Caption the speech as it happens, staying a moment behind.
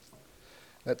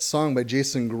That song by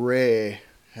Jason Gray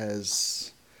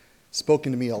has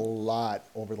spoken to me a lot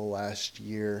over the last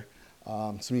year.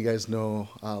 Some of you guys know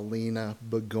Lena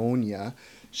Begonia.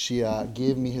 She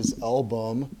gave me his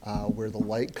album, Where the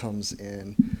Light Comes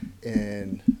In.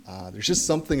 And there's just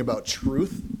something about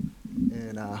truth.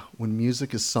 And when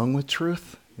music is sung with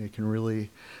truth, it can really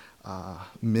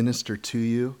minister to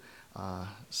you.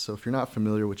 So if you're not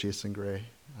familiar with Jason Gray,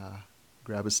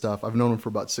 grab his stuff. I've known him for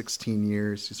about 16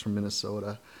 years. He's from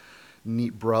Minnesota.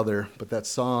 Neat brother. But that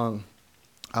song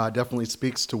definitely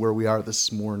speaks to where we are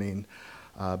this morning,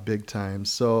 big time.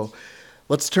 So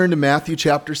let's turn to Matthew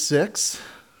chapter 6.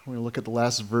 We're going to look at the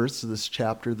last verse of this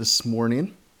chapter this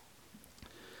morning.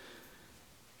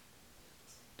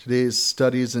 Today's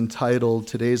study is entitled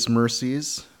Today's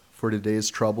Mercies for Today's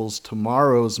Troubles,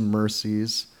 Tomorrow's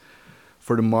Mercies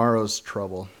for Tomorrow's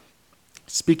Trouble.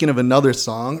 Speaking of another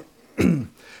song,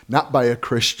 not by a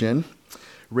Christian,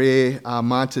 Ray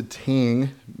Montague,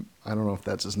 I don't know if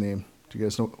that's his name. Do you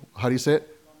guys know? How do you say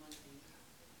it?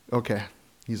 Okay.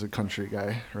 He's a country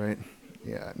guy, right?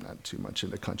 Yeah, I'm not too much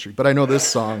into country, but I know this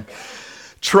song.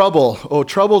 Trouble. Oh,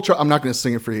 trouble. I'm not going to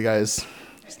sing it for you guys.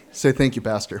 Say thank you,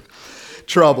 Pastor.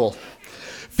 Trouble.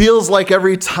 Feels like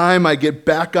every time I get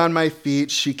back on my feet,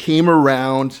 she came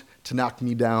around to knock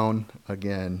me down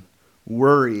again.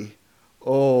 Worry.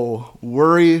 Oh,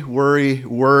 worry, worry,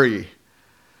 worry.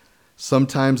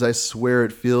 Sometimes I swear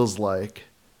it feels like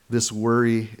this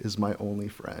worry is my only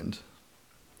friend.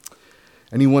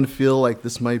 Anyone feel like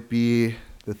this might be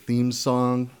the theme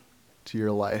song to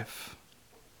your life?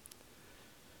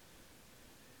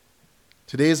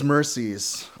 Today's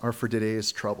mercies are for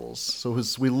today's troubles. So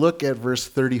as we look at verse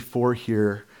 34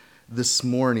 here this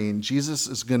morning, Jesus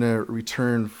is going to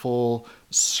return full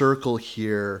circle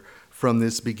here from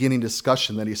this beginning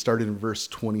discussion that he started in verse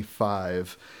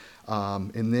 25.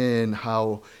 And then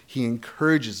how he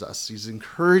encourages us. He's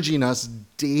encouraging us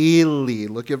daily.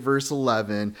 Look at verse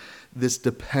 11, this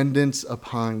dependence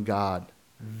upon God.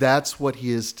 That's what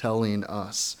he is telling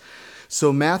us.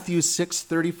 So Matthew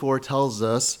 6:34 tells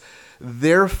us,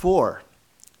 therefore,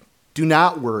 do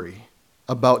not worry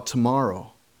about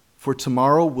tomorrow, for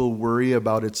tomorrow will worry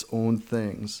about its own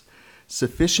things.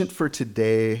 Sufficient for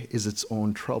today is its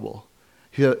own trouble.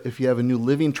 If you have a New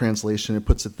Living Translation, it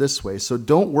puts it this way. So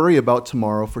don't worry about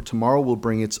tomorrow, for tomorrow will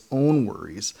bring its own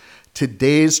worries.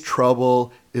 Today's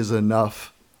trouble is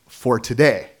enough for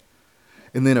today.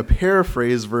 And then a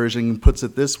paraphrase version puts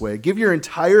it this way. Give your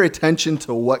entire attention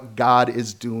to what God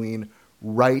is doing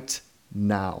right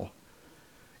now.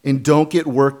 And don't get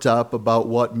worked up about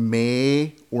what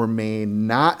may or may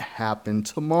not happen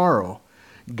tomorrow.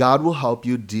 God will help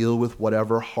you deal with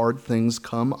whatever hard things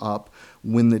come up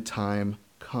when the time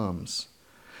comes.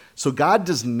 So God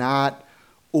does not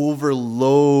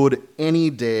overload any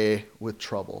day with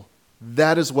trouble.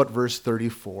 That is what verse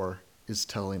 34 is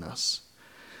telling us.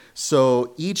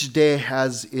 So each day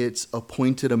has its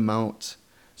appointed amount.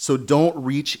 So don't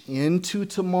reach into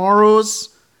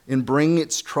tomorrow's and bring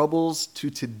its troubles to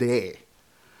today.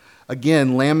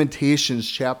 Again, Lamentations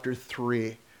chapter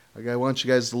 3. I want you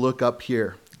guys to look up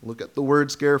here. Look at the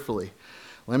words carefully.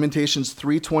 Lamentations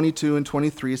 3:22 and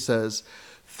 23 says,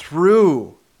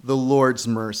 through the Lord's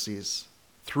mercies,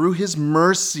 through his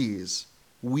mercies,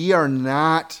 we are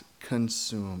not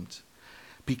consumed,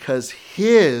 because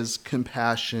his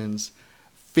compassions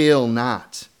fail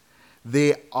not.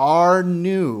 They are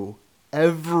new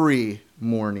every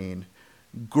morning.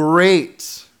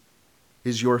 Great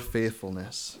is your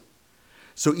faithfulness.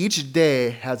 So each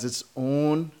day has its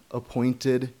own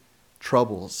appointed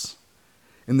troubles.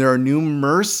 And there are new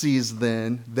mercies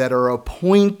then that are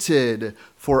appointed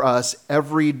for us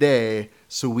every day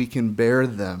so we can bear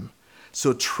them.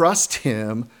 So trust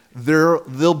him,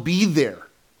 they'll be there.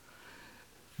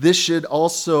 This should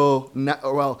also,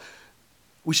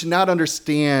 we should not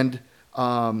understand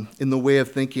in the way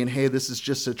of thinking, hey, this is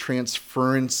just a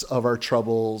transference of our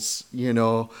troubles,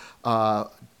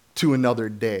 to another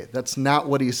day. That's not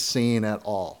what he's saying at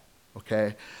all,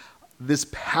 okay? This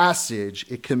passage,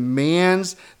 it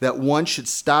commands that one should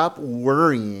stop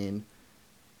worrying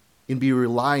and be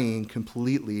relying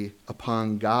completely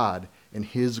upon God and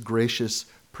his gracious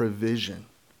provision.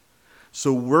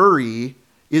 So worry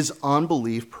is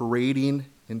unbelief parading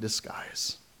in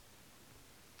disguise.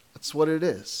 That's what it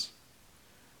is.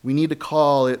 We need to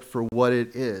call it for what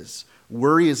it is.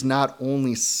 Worry is not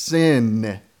only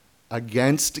sin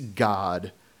against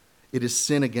God, it is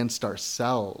sin against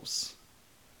ourselves.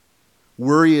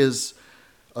 Worry is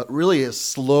really a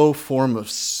slow form of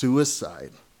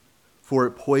suicide, for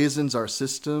it poisons our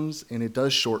systems and it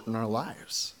does shorten our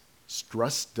lives.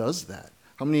 Stress does that.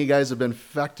 How many of you guys have been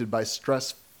affected by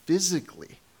stress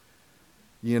physically?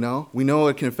 We know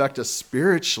it can affect us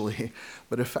spiritually,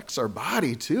 but it affects our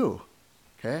body too,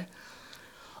 okay?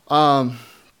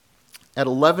 At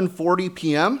 11:40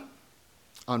 p.m.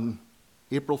 on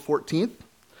April 14th,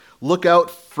 lookout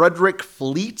Frederick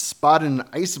Fleet spotted an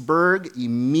iceberg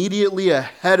immediately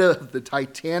ahead of the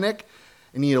Titanic,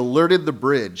 and he alerted the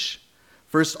bridge.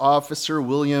 First Officer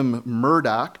William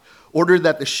Murdoch ordered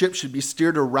that the ship should be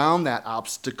steered around that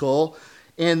obstacle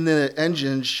and the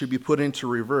engines should be put into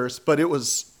reverse, but it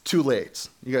was too late.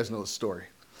 You guys know the story.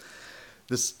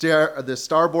 The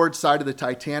starboard side of the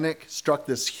Titanic struck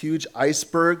this huge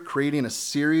iceberg, creating a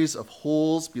series of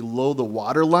holes below the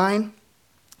waterline.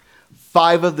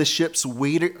 5 of the ship's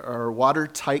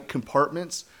watertight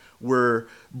compartments were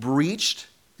breached.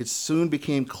 It soon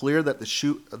became clear that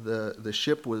the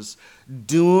ship was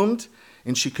doomed,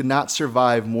 and she could not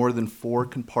survive more than 4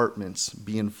 compartments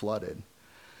being flooded.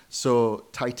 So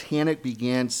Titanic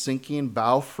began sinking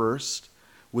bow first,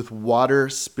 with water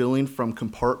spilling from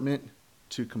compartment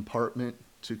to compartment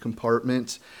to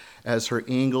compartment as her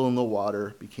angle in the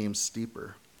water became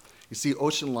steeper. You see,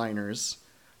 ocean liners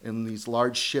and these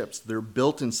large ships, they're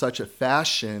built in such a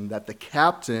fashion that the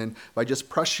captain, by just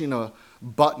pressing a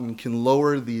button, can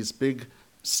lower these big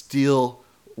steel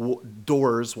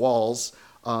walls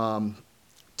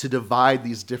to divide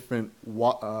these different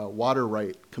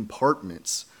water-right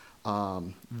compartments.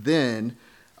 Then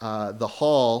the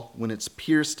hull, when it's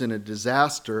pierced in a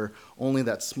disaster, only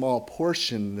that small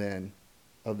portion then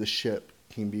of the ship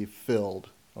can be filled,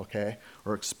 okay,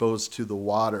 or exposed to the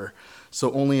water.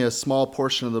 So only a small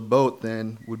portion of the boat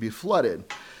then would be flooded.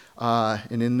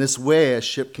 And in this way, a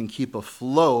ship can keep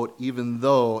afloat even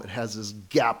though it has this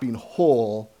gaping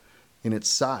hole in its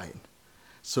side.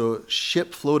 So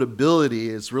ship floatability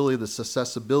is really the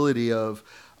susceptibility of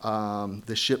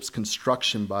the ship's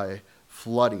construction by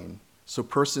flooding. So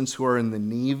persons who are in the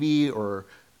Navy or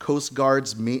Coast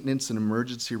Guard's maintenance and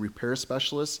emergency repair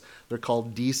specialists, they're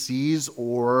called DCs,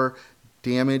 or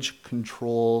damage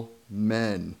control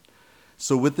men.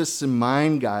 So with this in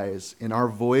mind, guys, in our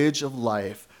voyage of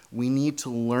life, we need to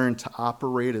learn to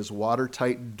operate as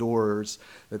watertight doors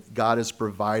that God has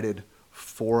provided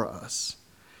for us.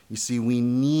 You see, we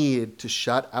need to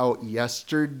shut out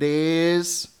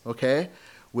yesterdays, okay,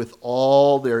 with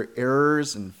all their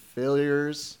errors and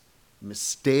failures,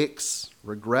 mistakes,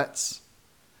 regrets,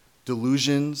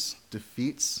 delusions,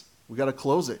 defeats. We got to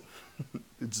close it.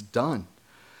 It's done.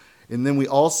 And then we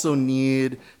also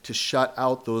need to shut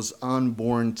out those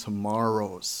unborn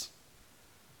tomorrows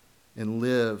and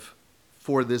live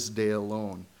for this day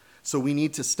alone. So we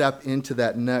need to step into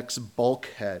that next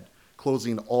bulkhead,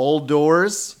 closing all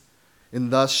doors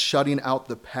and thus shutting out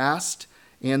the past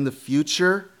and the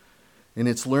future. And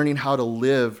it's learning how to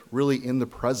live really in the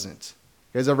present.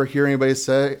 You guys ever hear anybody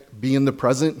say, be in the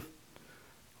present?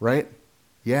 Right?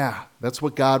 Yeah, that's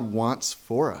what God wants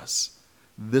for us.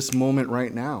 This moment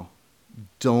right now.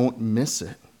 Don't miss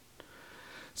it.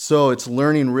 So it's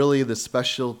learning really the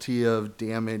specialty of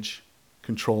damage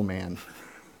control man.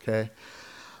 Okay?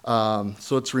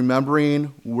 So it's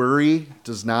remembering worry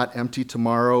does not empty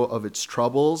tomorrow of its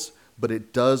troubles, but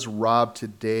it does rob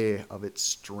today of its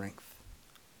strength.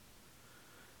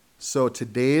 So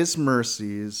today's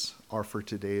mercies are for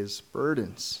today's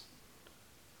burdens.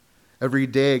 Every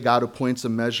day, God appoints a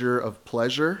measure of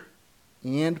pleasure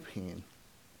and pain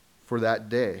for that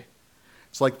day.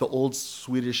 It's like the old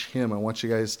Swedish hymn. I want you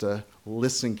guys to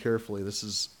listen carefully.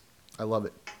 I love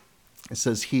it. It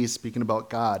says, He, speaking about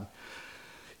God,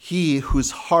 He whose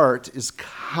heart is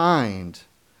kind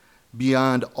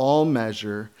beyond all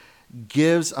measure,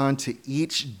 gives unto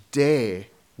each day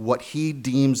what He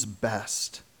deems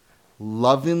best.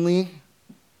 Lovingly,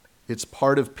 it's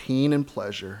part of pain and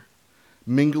pleasure,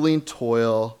 mingling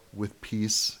toil with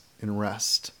peace and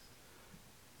rest.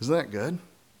 Isn't that good?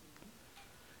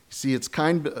 See, it's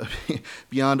kind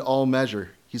beyond all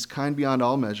measure. He's kind beyond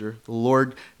all measure. The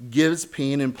Lord gives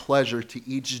pain and pleasure to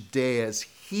each day as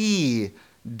He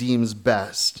deems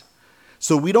best.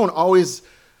 So we don't always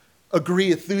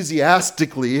agree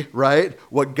enthusiastically, right,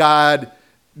 what God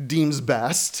deems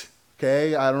best.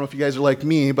 Okay, I don't know if you guys are like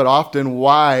me, but often,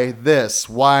 why this?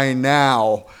 Why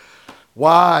now?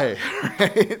 Why?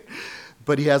 Right?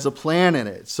 But He has a plan in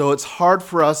it. So it's hard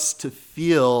for us to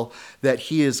feel that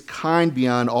He is kind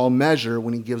beyond all measure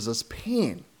when He gives us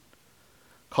pain.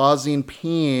 Causing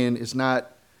pain is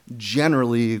not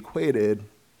generally equated,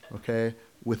 okay,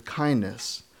 with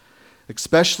kindness.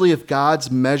 Especially if God's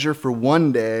measure for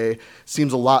one day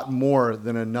seems a lot more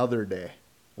than another day.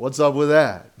 What's up with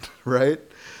that, right?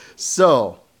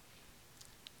 So,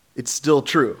 it's still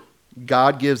true.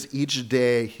 God gives each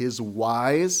day his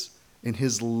wise and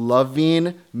his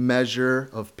loving measure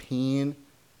of pain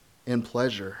and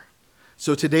pleasure.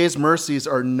 So today's mercies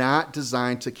are not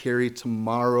designed to carry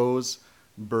tomorrow's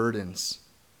burdens.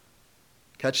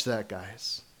 Catch that,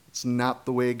 guys. It's not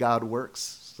the way God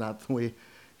works. It's not the way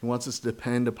he wants us to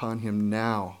depend upon him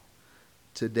now,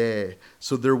 today.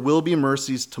 So there will be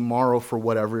mercies tomorrow for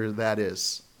whatever that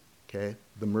is. Okay?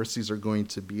 The mercies are going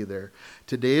to be there.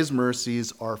 Today's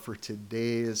mercies are for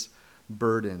today's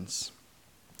burdens.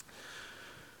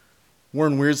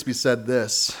 Warren Wiersbe said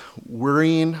this: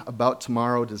 worrying about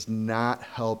tomorrow does not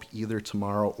help either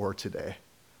tomorrow or today.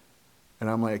 And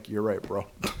I'm like, you're right, bro.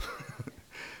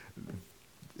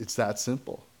 It's that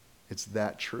simple. It's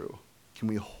that true. Can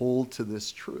we hold to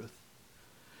this truth?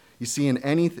 You see,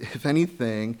 if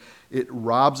anything, it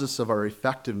robs us of our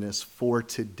effectiveness for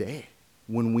today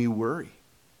when we worry,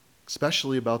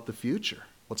 especially about the future.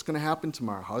 What's going to happen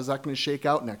tomorrow? How is that going to shake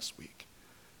out next week?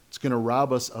 It's going to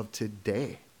rob us of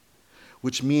today,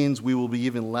 which means we will be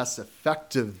even less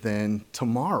effective than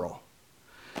tomorrow.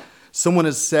 Someone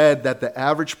has said that the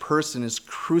average person is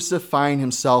crucifying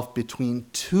himself between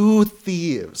two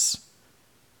thieves: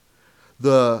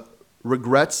 the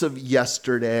regrets of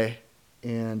yesterday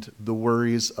and the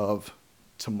worries of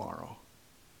tomorrow.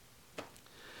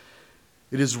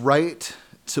 It is right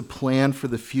to plan for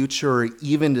the future or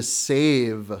even to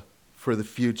save for the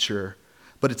future,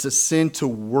 but it's a sin to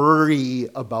worry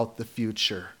about the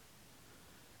future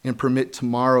and permit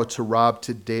tomorrow to rob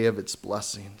today of its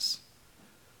blessings.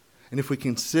 And if we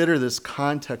consider this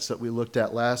context that we looked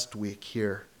at last week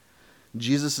here,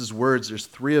 Jesus' words, there's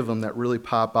three of them that really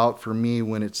pop out for me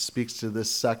when it speaks to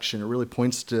this section. It really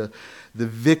points to the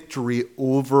victory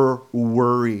over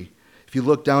worry. If you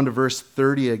look down to verse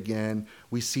 30 again,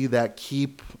 we see that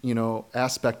key,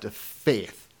 aspect of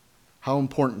faith. How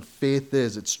important faith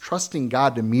is. It's trusting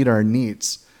God to meet our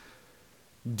needs.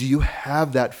 Do you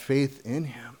have that faith in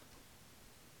him?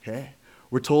 Okay.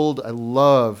 We're told,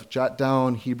 jot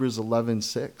down Hebrews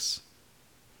 11:6.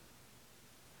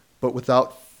 But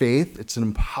without faith, it's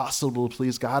impossible to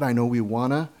please God. I know we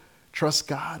want to trust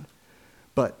God,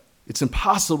 but it's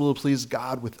impossible to please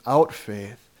God without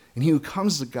faith. And he who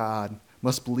comes to God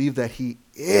must believe that he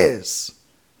is,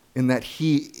 and that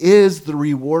he is the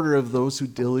rewarder of those who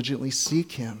diligently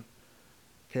seek him.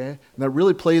 Okay? And that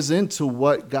really plays into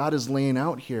what God is laying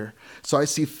out here. So I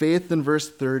see faith in verse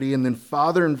 30 and then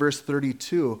Father in verse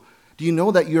 32. Do you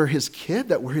know that you're his kid,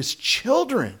 that we're his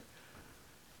children,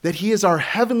 that he is our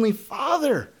heavenly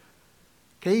Father?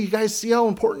 Okay, you guys see how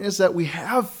important it is that we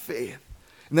have faith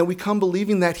and that we come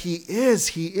believing that he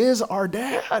is our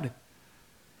dad.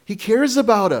 He cares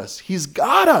about us. He's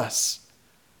got us.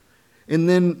 And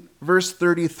then verse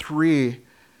 33,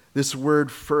 this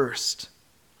word first,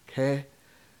 okay?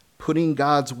 Putting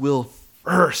God's will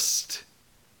first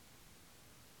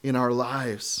in our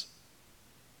lives,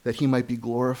 that he might be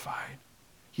glorified.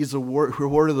 He's a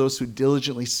reward of those who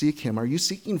diligently seek him. Are you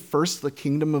seeking first the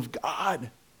kingdom of God?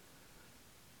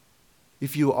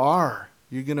 If you are,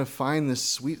 you're going to find this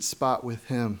sweet spot with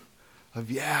him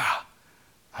of,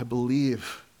 I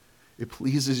believe it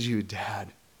pleases you, Dad.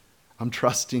 I'm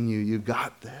trusting you. You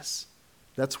got this.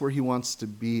 That's where he wants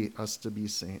us to be,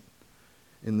 saint,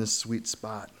 in this sweet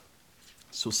spot.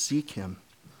 So seek him.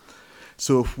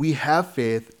 So if we have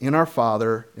faith in our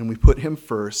Father and we put him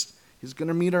first, he's going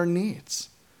to meet our needs.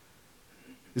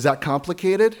 Is that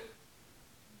complicated?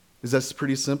 Is that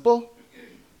pretty simple?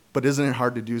 But isn't it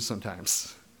hard to do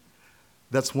sometimes?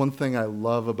 That's one thing I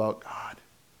love about God.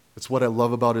 It's what I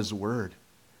love about his word.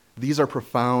 These are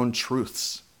profound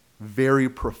truths, very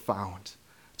profound.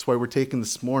 That's why we're taking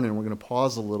this morning, we're going to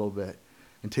pause a little bit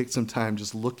and take some time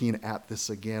just looking at this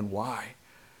again. Why?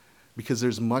 Because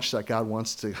there's much that God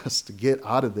wants us to get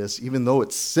out of this, even though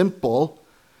it's simple,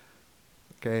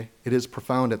 okay? It is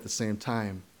profound at the same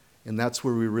time. And that's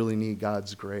where we really need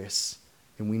God's grace.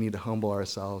 And we need to humble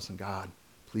ourselves and God,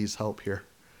 please help here.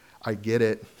 I get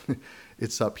it.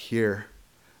 It's up here.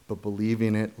 But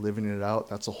believing it, living it out,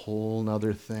 that's a whole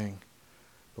nother thing.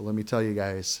 But let me tell you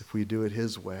guys, if we do it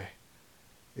his way,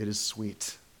 it is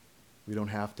sweet. We don't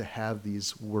have to have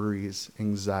these worries,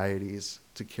 anxieties,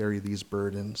 to carry these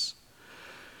burdens.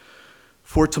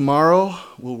 For tomorrow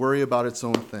will worry about its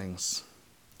own things.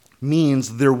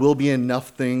 Means there will be enough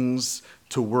things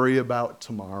to worry about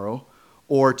tomorrow,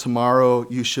 or tomorrow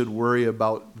you should worry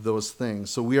about those things.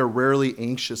 So we are rarely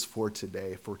anxious for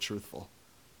today, if we're truthful.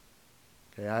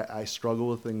 Okay, I struggle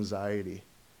with anxiety.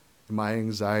 My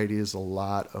anxiety is a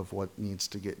lot of what needs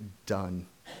to get done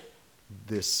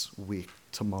this week,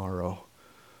 tomorrow,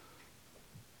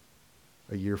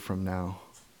 a year from now,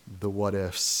 the what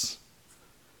ifs.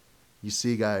 You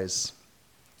see, guys,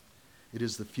 it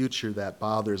is the future that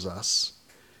bothers us.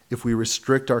 If we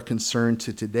restrict our concern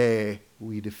to today,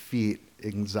 we defeat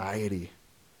anxiety.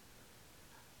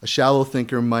 A shallow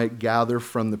thinker might gather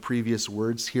from the previous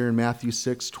words here in Matthew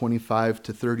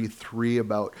 6:25-33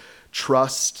 about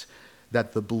trust,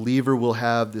 that the believer will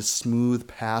have this smooth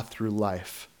path through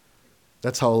life.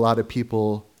 That's how a lot of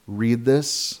people read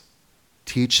this,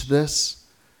 teach this,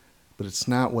 but it's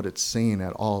not what it's saying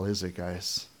at all, is it,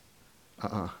 guys?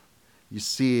 You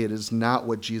see, it is not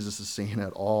what Jesus is saying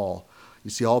at all. You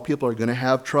see, all people are going to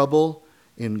have trouble,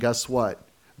 and guess what?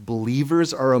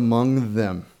 Believers are among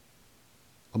them.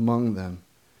 Among them.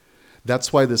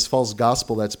 That's why this false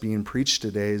gospel that's being preached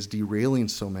today is derailing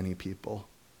so many people,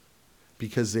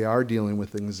 because they are dealing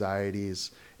with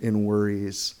anxieties and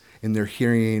worries, and they're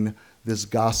hearing this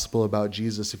gospel about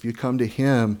Jesus. If you come to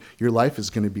him, your life is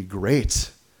going to be great.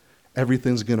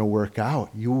 Everything's going to work out.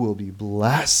 You will be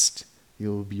blessed.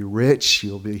 You'll be rich.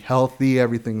 You'll be healthy.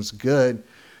 Everything's good.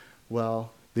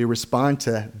 Well, they respond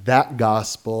to that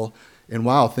gospel, and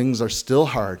wow, things are still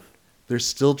hard. There's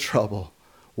still trouble.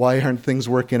 Why aren't things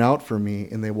working out for me?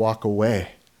 And they walk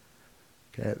away.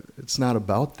 Okay, it's not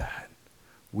about that.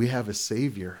 We have a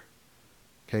Savior.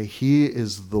 Okay, he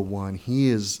is the one. He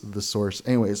is the source.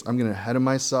 Anyways, I'm going to ahead of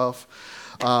myself.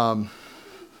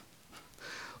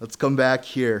 Let's come back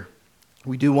here.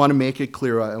 We do want to make it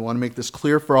clear. I want to make this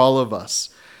clear for all of us.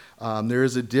 There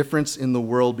is a difference in the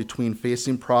world between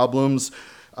facing problems.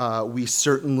 We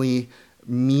certainly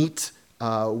meet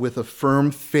with a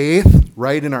firm faith,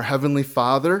 right, in our Heavenly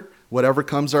Father. Whatever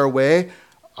comes our way,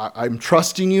 I'm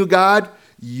trusting you, God.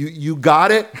 You got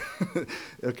it,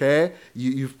 okay?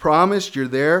 You've promised, you're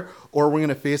there, or we're going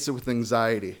to face it with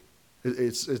anxiety.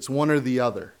 It's one or the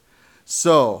other.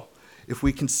 So, if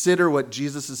we consider what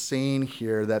Jesus is saying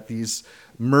here, that these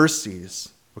mercies,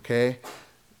 okay,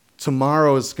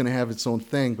 tomorrow is going to have its own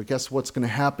thing, but guess what's going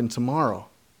to happen tomorrow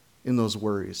in those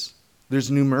worries? There's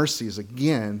new mercies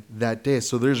again that day.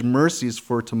 So there's mercies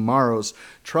for tomorrow's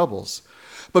troubles.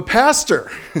 But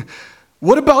Pastor,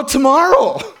 what about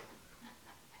tomorrow?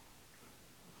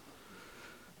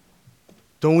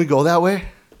 Don't we go that way?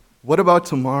 What about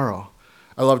tomorrow?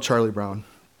 I love Charlie Brown.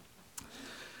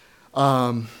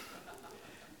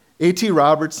 A.T.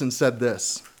 Robertson said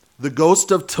this: "The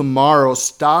ghost of tomorrow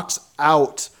stalks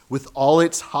out with all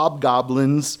its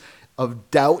hobgoblins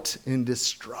of doubt and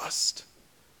distrust."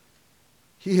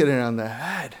 He hit it on the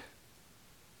head.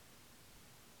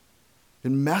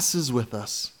 It messes with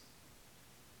us.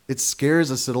 It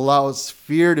scares us. It allows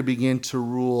fear to begin to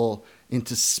rule and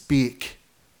to speak.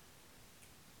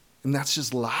 And that's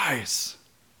just lies.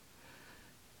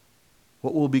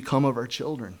 What will become of our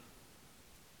children?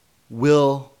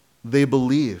 Will they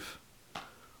believe?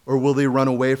 Or will they run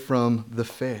away from the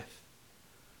faith?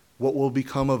 What will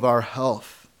become of our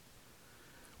health?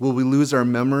 Will we lose our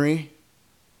memory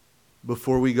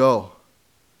before we go?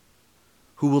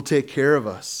 Who will take care of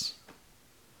us?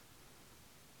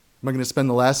 Am I going to spend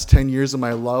the last 10 years of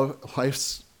my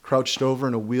life crouched over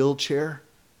in a wheelchair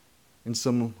in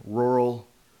some rural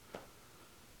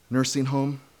nursing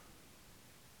home?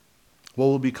 What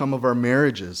will become of our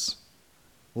marriages?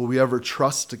 Will we ever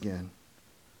trust again?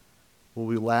 Will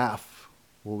we laugh?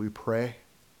 Will we pray?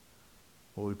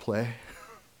 Will we play?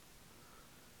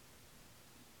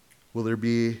 Will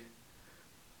we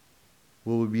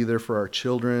be there for our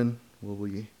children? Will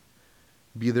we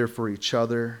be there for each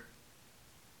other?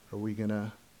 Are we going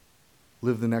to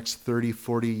live the next 30,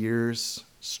 40 years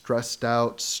stressed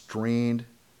out, strained,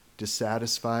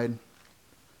 dissatisfied?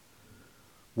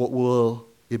 What will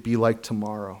it be like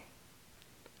tomorrow?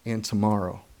 And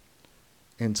tomorrow?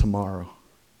 And tomorrow?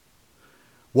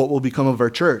 What will become of our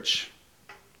church?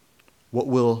 What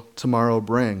will tomorrow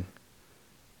bring?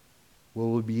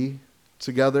 Will we be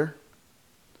together?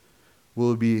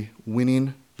 Will we be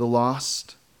winning the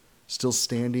lost, still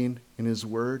standing in his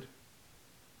word,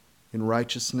 in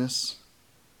righteousness?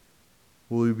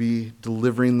 Will we be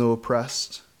delivering the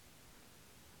oppressed?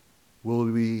 Will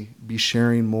we be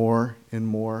sharing more and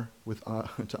more with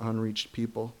to unreached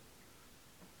people?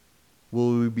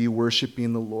 Will we be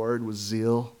worshiping the Lord with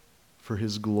zeal for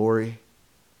his glory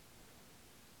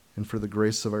and for the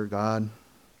grace of our God?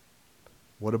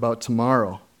 What about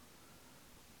tomorrow?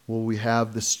 Will we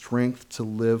have the strength to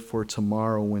live for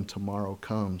tomorrow when tomorrow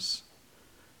comes,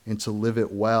 and to live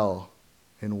it well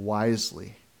and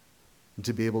wisely, and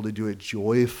to be able to do it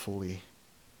joyfully,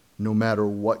 no matter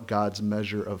what God's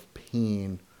measure of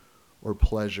pain or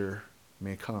pleasure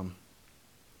may come?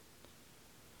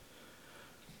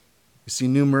 You see,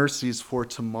 new mercies for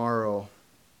tomorrow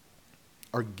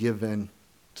are given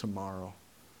tomorrow.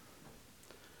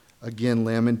 Again,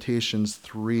 Lamentations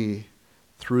 3,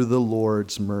 through the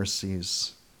Lord's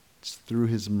mercies. It's through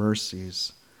his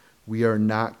mercies. We are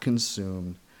not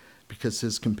consumed because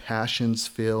his compassions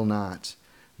fail not.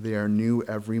 They are new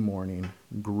every morning.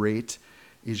 Great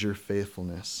is your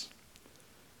faithfulness.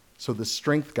 So the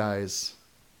strength, guys,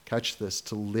 catch this,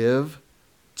 to live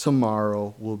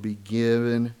tomorrow will be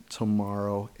given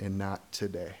tomorrow and not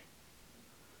today.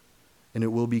 And it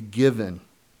will be given,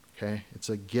 okay? It's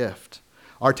a gift.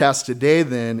 Our task today,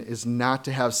 then, is not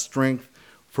to have strength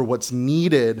for what's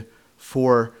needed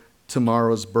for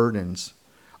tomorrow's burdens.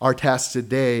 Our task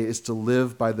today is to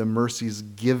live by the mercies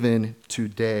given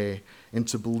today and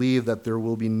to believe that there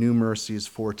will be new mercies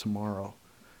for tomorrow.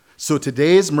 So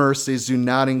today's mercies do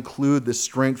not include the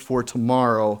strength for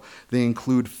tomorrow. They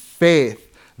include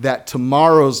faith that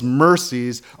tomorrow's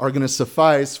mercies are going to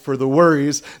suffice for the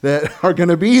worries that are going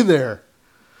to be there.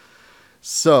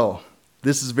 So,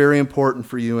 this is very important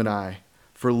for you and I,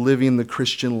 for living the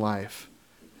Christian life.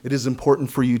 It is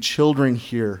important for you children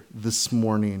here this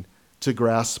morning to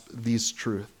grasp these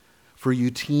truths. For you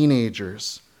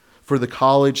teenagers, for the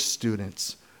college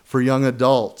students, for young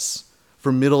adults,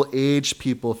 for middle-aged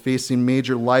people facing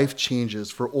major life changes,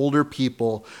 for older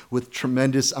people with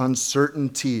tremendous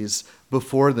uncertainties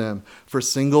before them, for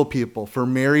single people, for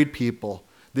married people.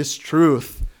 This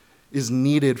truth is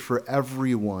needed for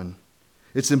everyone.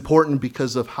 It's important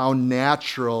because of how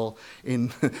natural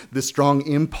in the strong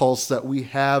impulse that we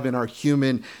have in our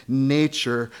human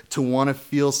nature to want to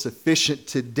feel sufficient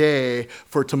today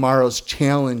for tomorrow's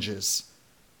challenges.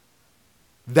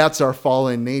 That's our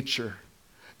fallen nature.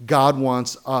 God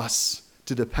wants us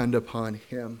to depend upon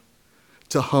him,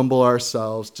 to humble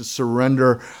ourselves, to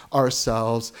surrender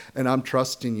ourselves. And I'm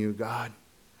trusting you, God.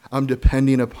 I'm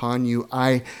depending upon you.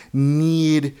 I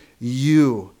need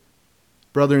you.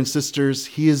 Brothers and sisters,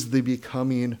 he is the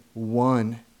becoming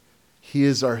one. He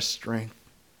is our strength.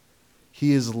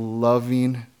 He is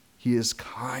loving. He is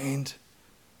kind.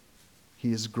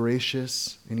 He is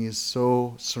gracious. And he is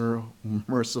so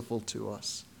merciful to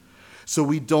us. So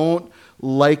we don't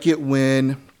like it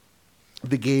when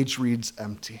the gauge reads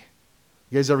empty.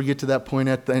 You guys ever get to that point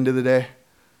at the end of the day?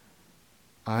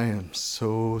 I am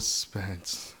so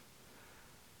spent.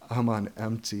 I'm on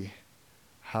empty.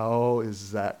 How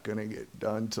is that going to get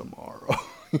done tomorrow?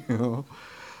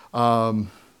 And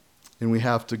we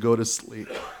have to go to sleep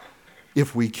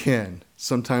if we can.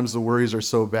 Sometimes the worries are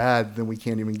so bad, then we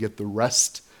can't even get the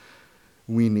rest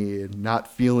we need, not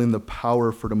feeling the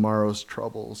power for tomorrow's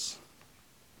troubles.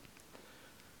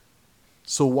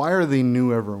 So why are they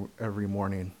new every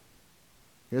morning?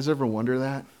 You guys ever wonder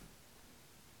that?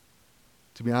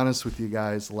 To be honest with you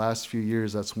guys, the last few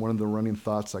years, that's one of the running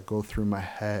thoughts that go through my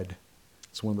head.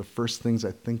 It's one of the first things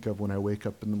I think of when I wake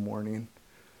up in the morning.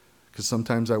 Because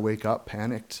sometimes I wake up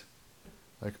panicked.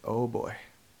 Like, oh boy,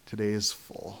 today is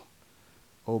full.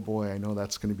 Oh boy, I know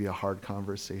that's going to be a hard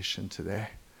conversation today.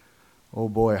 Oh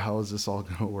boy, how is this all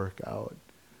going to work out?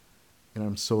 And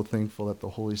I'm so thankful that the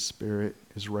Holy Spirit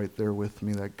is right there with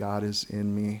me, that God is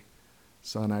in me.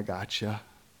 Son, I got you.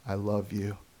 I love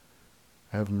you.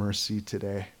 I have mercy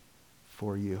today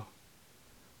for you.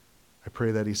 I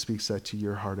pray that he speaks that to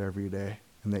your heart every day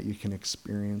and that you can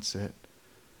experience it.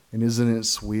 And isn't it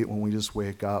sweet when we just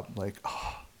wake up like,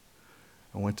 oh,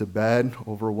 I went to bed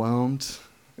overwhelmed,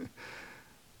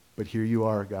 but here you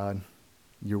are, God.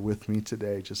 You're with me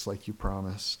today just like you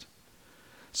promised.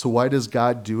 So why does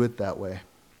God do it that way?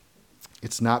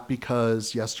 It's not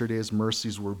because yesterday's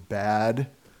mercies were bad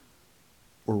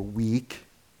or weak.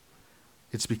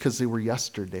 It's because they were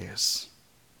yesterday's.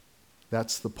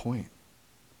 That's the point.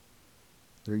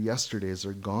 They're yesterdays,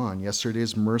 they're gone.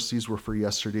 Yesterday's mercies were for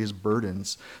yesterday's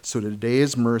burdens. So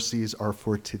today's mercies are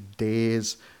for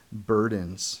today's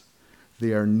burdens.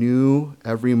 They are new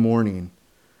every morning.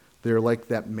 They're like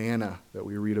that manna that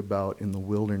we read about in the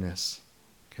wilderness.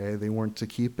 Okay, they weren't to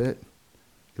keep it.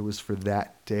 It was for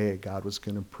that day. God was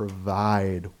going to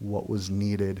provide what was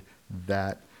needed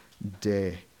that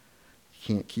day.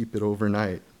 You can't keep it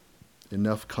overnight.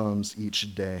 Enough comes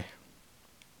each day.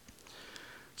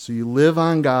 So you live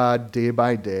on God day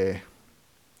by day,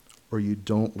 or you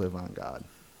don't live on God.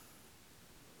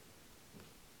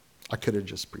 I could have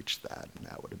just preached that, and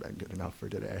that would have been good enough for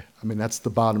today. I mean, that's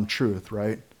the bottom truth,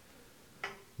 right?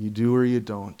 You do or you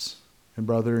don't. And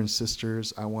brothers and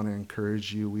sisters, I want to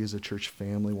encourage you. We as a church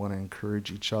family want to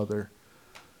encourage each other.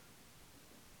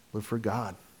 Live for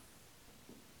God.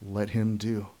 Let him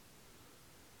do.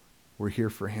 We're here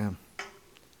for him.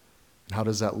 And how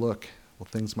does that look? Well,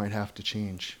 things might have to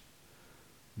change.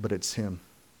 But it's him.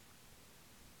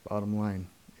 Bottom line,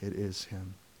 it is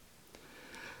him.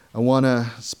 I want to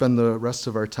spend the rest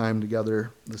of our time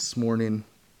together this morning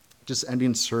just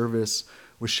ending service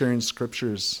with sharing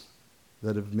scriptures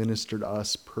that have ministered to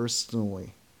us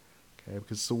personally, okay?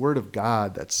 Because it's the Word of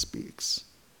God that speaks.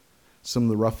 Some of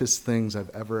the roughest things I've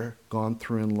ever gone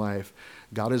through in life,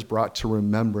 God has brought to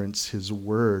remembrance His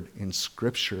Word in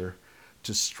Scripture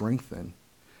to strengthen.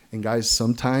 And guys,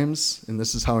 sometimes, and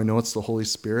this is how I know it's the Holy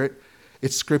Spirit,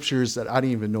 it's scriptures that I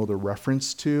didn't even know the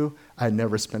reference to. I had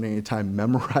never spent any time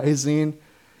memorizing.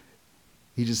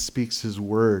 He just speaks His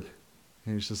Word.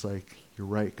 And He's just like, you're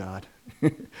right, God.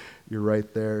 You're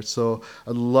right there. So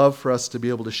I'd love for us to be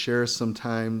able to share some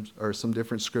times or some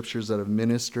different scriptures that have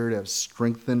ministered, have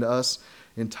strengthened us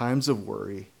in times of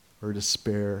worry or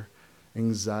despair,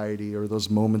 anxiety, or those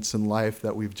moments in life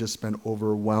that we've just been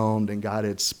overwhelmed and God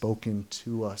had spoken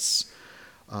to us.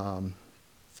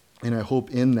 And I hope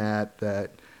in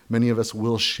that many of us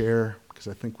will share, because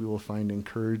I think we will find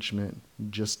encouragement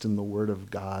just in the Word of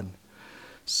God.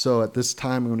 So at this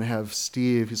time, I'm going to have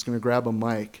Steve, he's going to grab a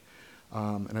mic,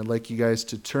 and I'd like you guys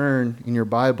to turn in your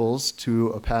Bibles to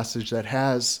a passage that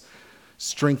has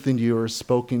strengthened you or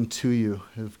spoken to you,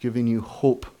 have given you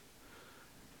hope,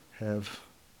 have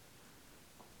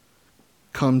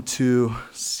come to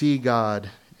see God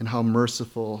and how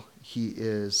merciful He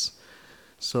is.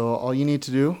 So all you need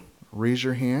to do, raise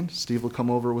your hand. Steve will come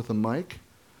over with a mic.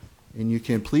 And you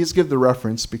can please give the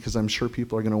reference, because I'm sure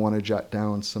people are going to want to jot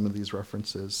down some of these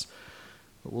references.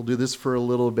 But we'll do this for a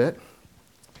little bit.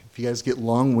 If you guys get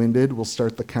long-winded, we'll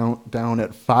start the countdown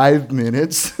at 5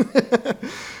 minutes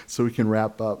so we can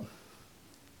wrap up.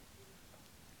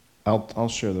 I'll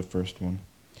share the first one.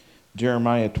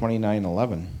 Jeremiah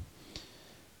 29:11.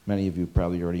 Many of you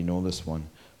probably already know this one.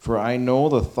 For I know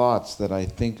the thoughts that I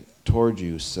think toward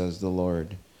you, says the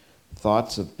Lord,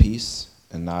 thoughts of peace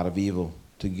and not of evil,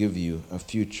 to give you a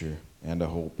future and a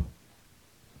hope.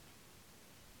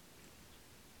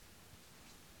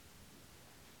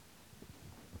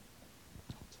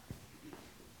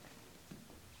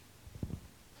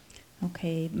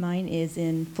 Okay, mine is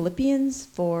in Philippians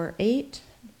 4:8.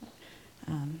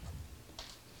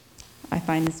 I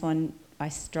find this one, I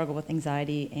struggle with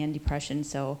anxiety and depression,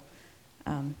 so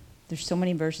there's so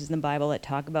many verses in the Bible that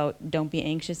talk about don't be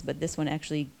anxious, but this one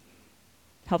actually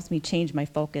helps me change my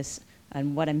focus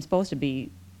on what I'm supposed to be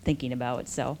thinking about.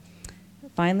 So,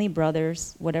 finally,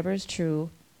 brothers, whatever is true,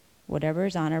 whatever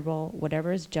is honorable,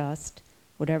 whatever is just,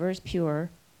 whatever is pure,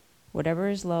 whatever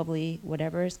is lovely,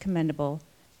 whatever is commendable,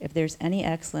 if there's any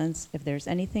excellence, if there's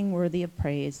anything worthy of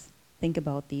praise, think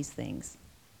about these things.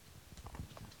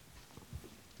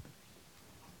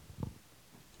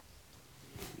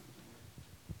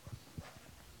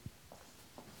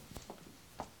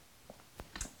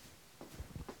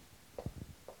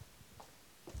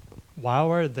 While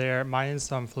we're there, mine is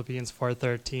Philippians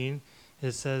 4:13.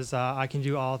 It says, I can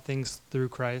do all things through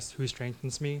Christ who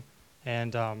strengthens me.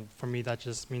 And for me, that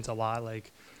just means a lot.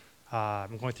 Like,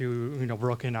 I'm going through,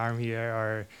 broken arm here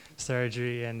or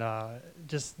surgery, and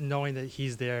just knowing that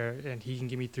He's there and He can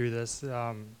get me through this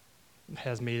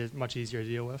has made it much easier to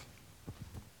deal with.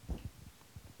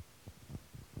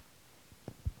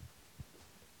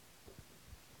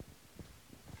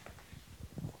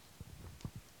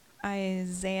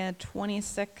 Isaiah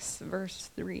 26, verse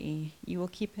 3. You will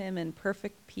keep him in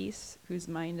perfect peace, whose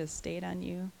mind is stayed on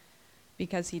you,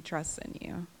 because he trusts in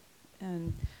you.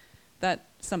 And that's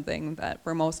something that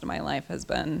for most of my life has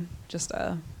been just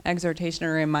a exhortation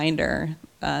or reminder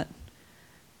that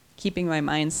keeping my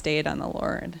mind stayed on the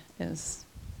Lord is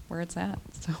where it's at.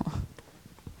 So.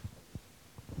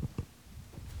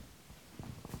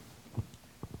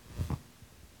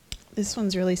 This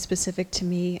one's really specific to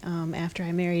me after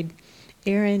I married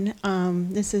Aaron.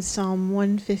 This is Psalm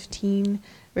 115,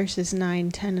 verses 9,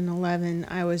 10, and 11.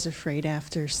 I was afraid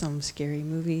after some scary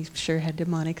movie. Sure had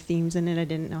demonic themes in it. I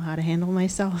didn't know how to handle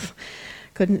myself.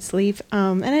 Couldn't sleep.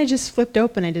 And I just flipped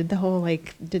open. I did the whole,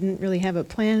 didn't really have a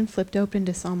plan. Flipped open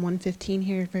to Psalm 115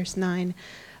 here, verse 9.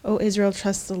 O Israel,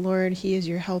 trust the Lord. He is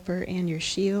your helper and your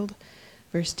shield.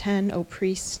 Verse 10, O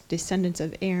priests, descendants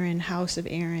of Aaron, house of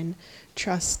Aaron,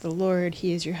 trust the Lord.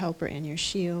 He is your helper and your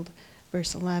shield.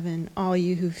 Verse 11, all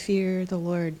you who fear the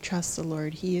Lord, trust the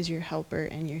Lord. He is your helper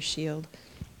and your shield.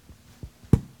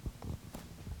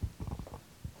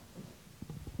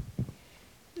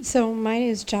 So mine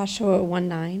is Joshua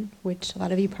 1:9, which a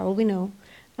lot of you probably know.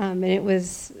 And it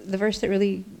was the verse that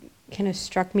really kind of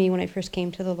struck me when I first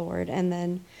came to the Lord. And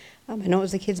then I know it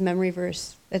was the kids' memory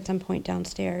verse at some point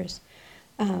downstairs.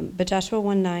 But Joshua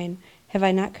 1:9, have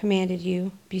I not commanded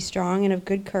you, be strong and of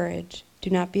good courage. Do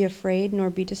not be afraid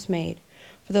nor be dismayed,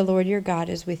 for the Lord your God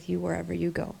is with you wherever you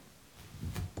go.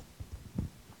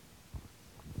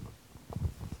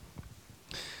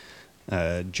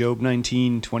 Job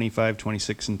 19, 25,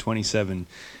 26, and 27.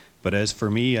 But as for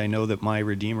me, I know that my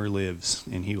Redeemer lives,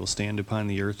 and he will stand upon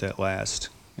the earth at last.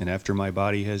 And after my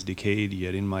body has decayed,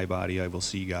 yet in my body I will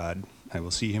see God. I will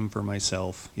see him for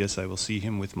myself. Yes, I will see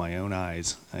him with my own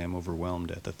eyes. I am overwhelmed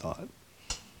at the thought.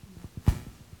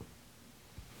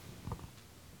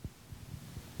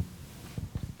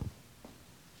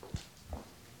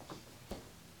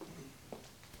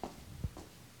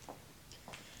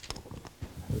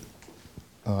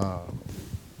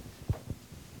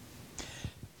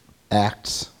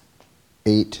 Acts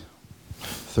 8,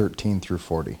 13 through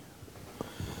 40.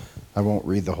 I won't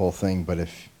read the whole thing, but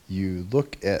if you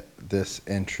look at this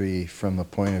entry from the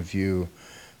point of view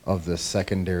of the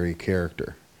secondary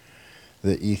character,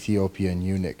 the Ethiopian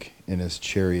eunuch in his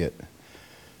chariot,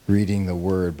 reading the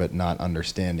word but not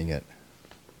understanding it.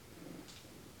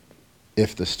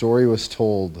 If the story was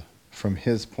told from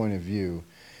his point of view,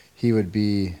 he would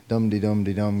be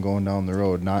dum-de-dum-de-dum going down the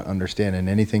road, not understanding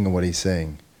anything of what he's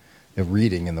saying,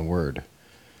 reading in the word.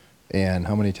 And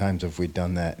how many times have we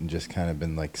done that and just kind of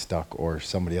been like stuck, or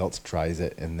somebody else tries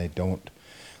it and they don't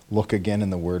look again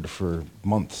in the word for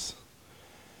months?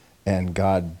 And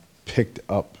God picked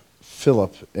up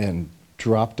Philip and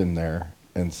dropped him there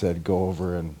and said, go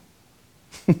over and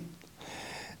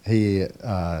he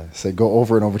said, go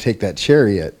over and overtake that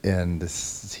chariot. And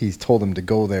he told him to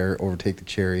go there, overtake the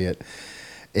chariot.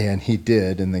 And he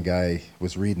did, and the guy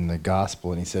was reading the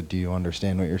gospel, and he said, do you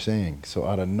understand what you're saying? So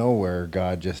out of nowhere,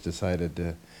 God just decided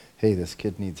to, hey, this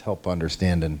kid needs help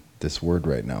understanding this word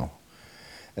right now.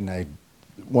 And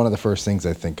one of the first things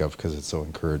I think of, because it's so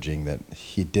encouraging, that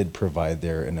he did provide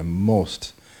there in a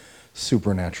most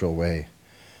supernatural way.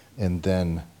 And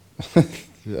then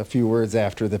a few words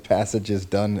after the passage is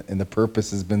done and the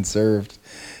purpose has been served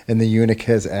and the eunuch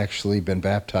has actually been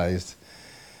baptized,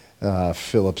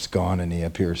 Philip's gone and he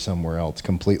appears somewhere else,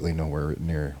 completely nowhere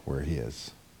near where he is.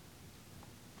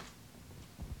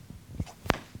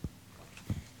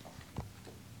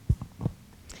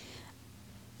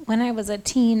 When I was a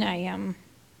teen, I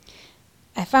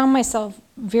found myself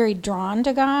very drawn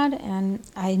to God, and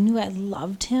I knew I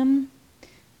loved him,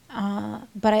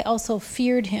 but I also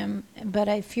feared him, but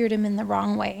I feared him in the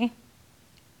wrong way.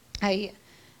 I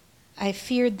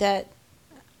feared that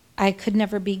I could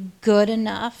never be good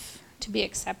enough to be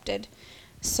accepted.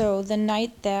 So the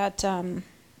night that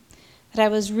I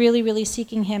was really, really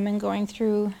seeking him and going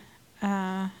through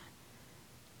my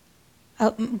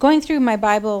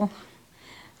Bible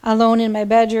alone in my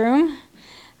bedroom,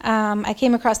 I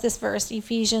came across this verse,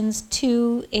 Ephesians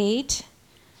 2:8.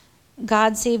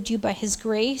 God saved you by his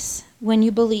grace when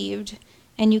you believed,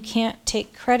 and you can't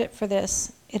take credit for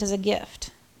this. It is a gift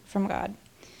from God.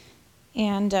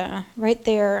 And right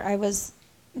there, I was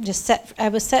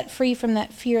set free from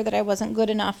that fear that I wasn't good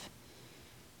enough,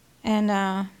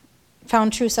 and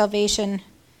found true salvation,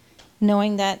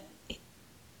 knowing that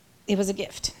it was a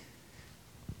gift.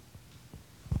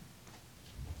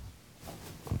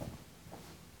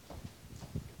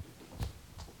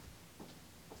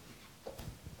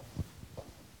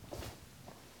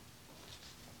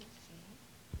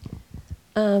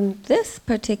 This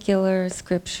particular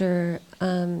scripture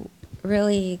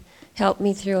really helped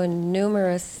me through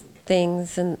numerous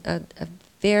things, and a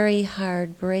very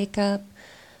hard breakup,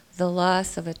 the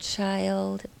loss of a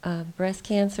child, breast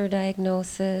cancer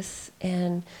diagnosis,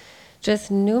 and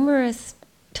just numerous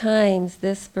times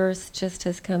this verse just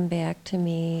has come back to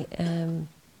me.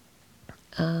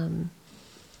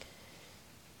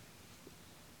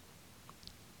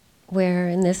 Where,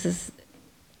 and this is,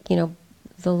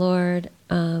 the Lord,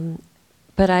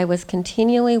 but I was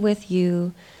continually with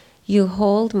you. You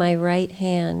hold my right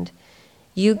hand.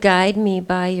 You guide me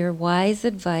by your wise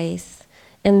advice,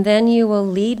 and then you will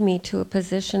lead me to a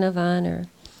position of honor.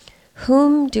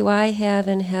 Whom do I have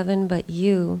in heaven but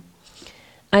you?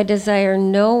 I desire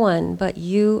no one but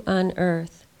you on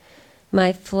earth.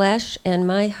 My flesh and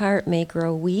my heart may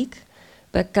grow weak,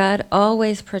 but God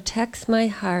always protects my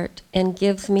heart and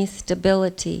gives me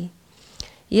stability.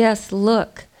 Yes,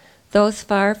 look, those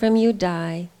far from you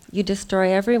die. You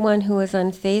destroy everyone who is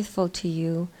unfaithful to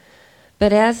you.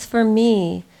 But as for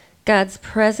me, God's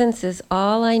presence is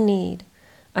all I need.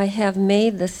 I have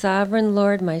made the sovereign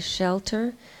Lord my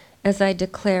shelter as I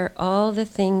declare all the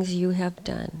things you have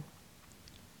done.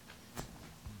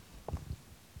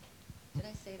 Did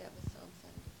I say that was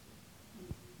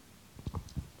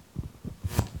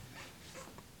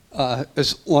Psalm 7?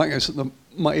 As long as the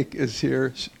mic is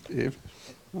here, Steve.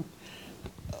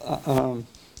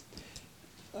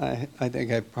 I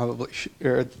think I probably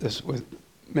shared this with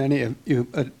many of you,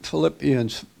 but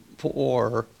Philippians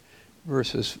 4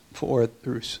 verses 4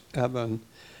 through 7.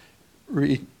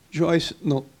 Rejoice in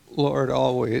the Lord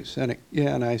always, and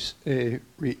again I say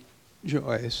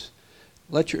rejoice.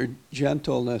 Let your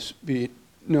gentleness be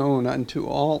known unto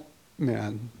all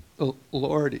men. The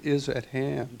Lord is at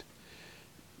hand.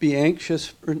 Be anxious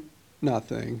for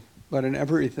nothing, but in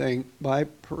everything by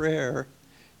prayer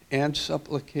and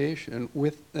supplication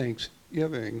with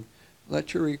thanksgiving,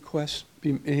 let your requests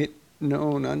be made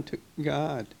known unto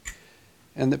God.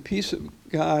 And the peace of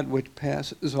God, which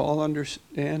passes all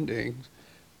understanding,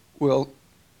 will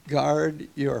guard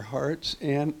your hearts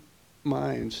and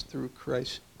minds through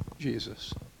Christ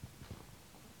Jesus.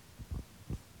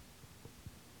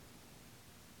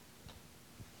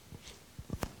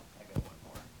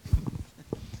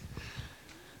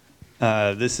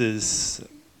 This is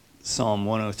Psalm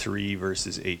 103,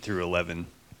 verses 8 through 11.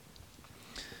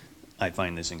 I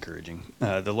find this encouraging.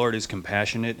 The Lord is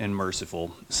compassionate and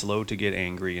merciful, slow to get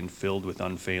angry, and filled with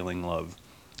unfailing love.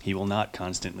 He will not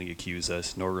constantly accuse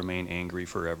us, nor remain angry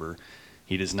forever.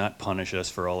 He does not punish us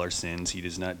for all our sins. He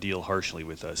does not deal harshly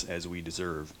with us as we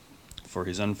deserve. For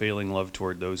his unfailing love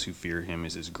toward those who fear him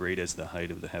is as great as the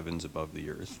height of the heavens above the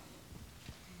earth.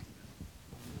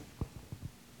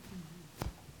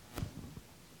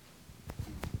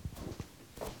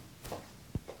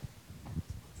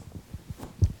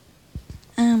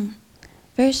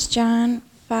 First John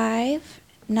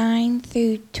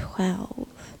 5:9-12.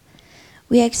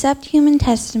 We accept human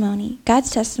testimony. God's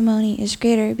testimony is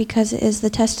greater because it is the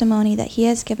testimony that he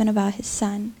has given about his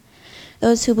Son.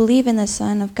 Those who believe in the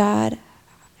Son of God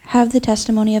have the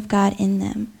testimony of God in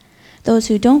them. Those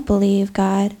who don't believe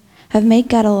God have made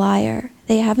God a liar.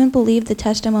 They haven't believed the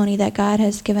testimony that God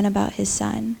has given about his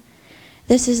Son.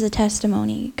 This is the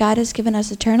testimony. God has given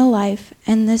us eternal life,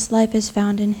 and this life is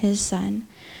found in his Son.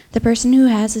 The person who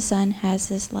has the Son has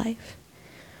this life.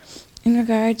 In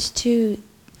regards to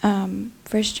 1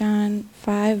 John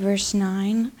 5, verse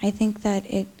 9, I think that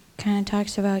it kind of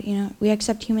talks about, we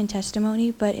accept human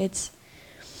testimony, but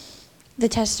the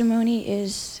testimony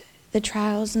is the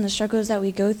trials and the struggles that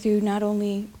we go through, not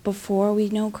only before we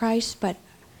know Christ, but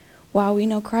while we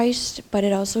know Christ. But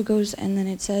it also goes, and then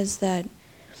it says that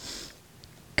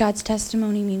God's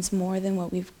testimony means more than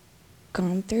what we've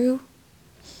gone through.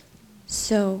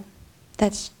 So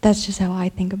that's just how I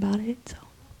think about it. So.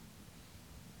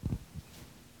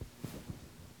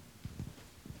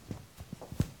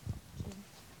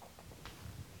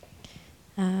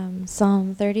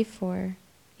 Psalm 34,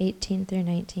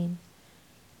 18-19.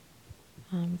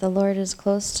 The Lord is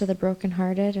close to the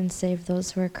brokenhearted and save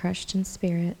those who are crushed in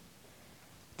spirit.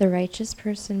 The righteous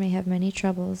person may have many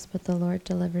troubles, but the Lord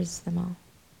delivers them all.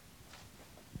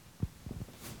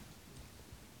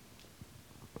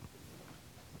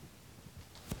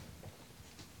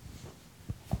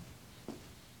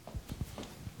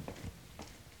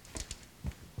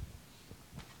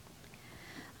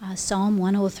 Psalm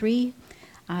 103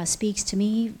 speaks to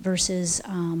me, verses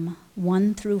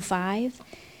 1 through 5,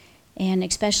 and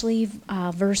especially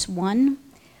verse 1.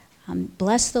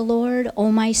 Bless the Lord,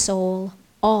 O my soul,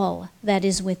 all that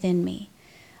is within me.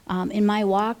 In my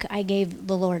walk, I gave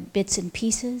the Lord bits and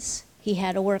pieces. He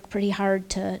had to work pretty hard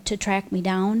to track me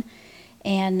down,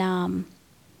 and I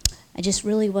just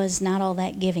really was not all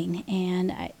that giving.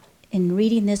 And in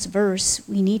reading this verse,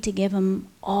 we need to give him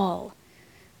all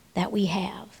that we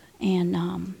have.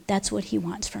 And that's what he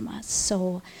wants from us.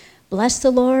 So bless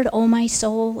the Lord, O my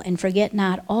soul, and forget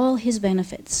not all his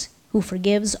benefits, who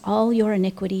forgives all your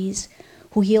iniquities,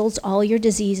 who heals all your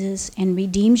diseases, and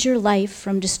redeems your life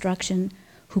from destruction,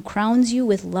 who crowns you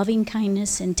with loving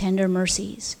kindness and tender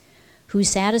mercies, who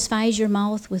satisfies your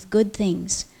mouth with good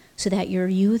things, so that your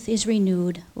youth is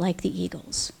renewed like the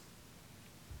eagles.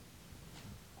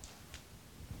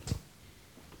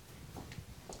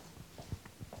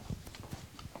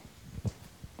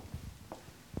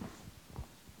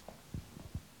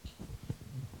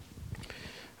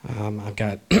 I've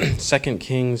got 2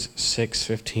 Kings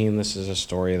 6:15. This is a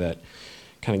story that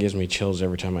kind of gives me chills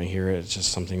every time I hear it. It's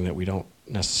just something that we don't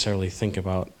necessarily think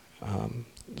about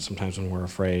sometimes when we're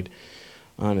afraid,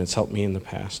 and it's helped me in the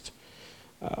past.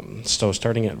 So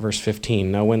starting at verse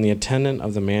 15, now when the attendant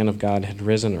of the man of God had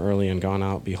risen early and gone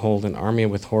out, behold, an army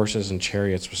with horses and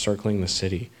chariots was circling the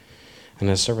city. And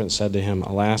his servant said to him,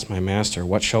 Alas, my master,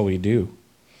 what shall we do?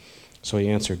 So he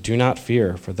answered, Do not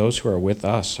fear, for those who are with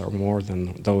us are more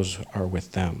than those who are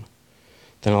with them.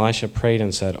 Then Elisha prayed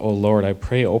and said, O Lord, I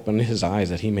pray open his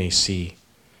eyes that he may see.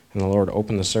 And the Lord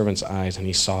opened the servant's eyes, and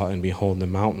he saw, and behold, the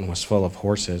mountain was full of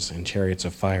horses and chariots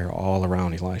of fire all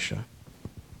around Elisha.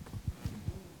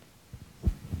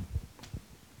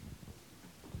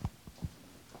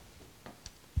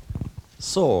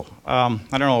 I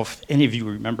don't know if any of you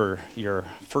remember your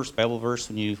first Bible verse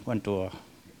when you went to a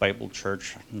Bible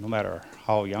church, no matter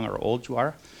how young or old you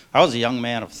are. I was a young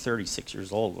man of 36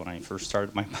 years old when I first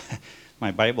started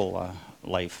my Bible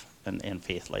life and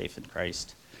faith life in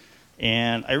Christ.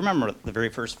 And I remember the very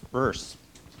first verse,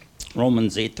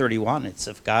 Romans 8:31. It's,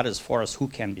 if God is for us, who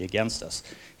can be against us?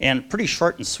 And pretty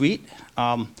short and sweet,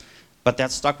 but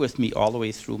that stuck with me all the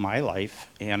way through my life.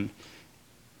 And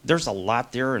there's a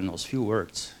lot there in those few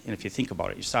words. And if you think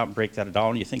about it, you stop and break that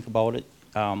down, you think about it,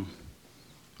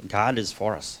 God is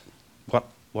for us.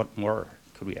 What more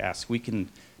could we ask? We can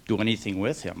do anything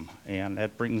with him. And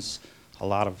that brings a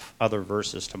lot of other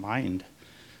verses to mind.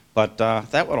 But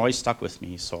that one always stuck with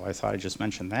me, so I thought I'd just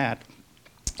mention that.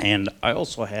 And I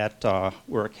also had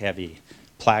work have a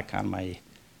plaque on my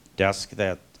desk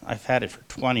that I've had it for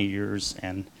 20 years,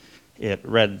 and it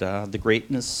read, the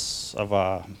greatness of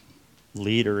a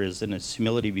leader is in his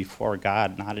humility before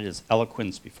God, not in his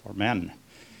eloquence before men.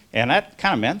 And that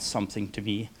kind of meant something to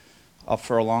me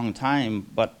for a long time,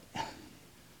 but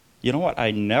you know what?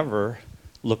 I never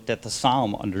looked at the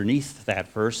psalm underneath that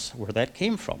verse where that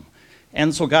came from.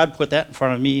 And so God put that in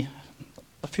front of me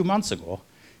a few months ago.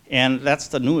 And that's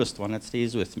the newest one that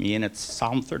stays with me. And it's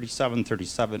Psalm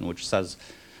 37:37, which says,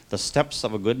 the steps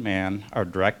of a good man are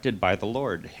directed by the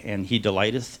Lord, and he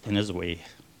delighteth in his way.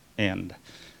 And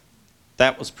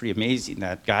that was pretty amazing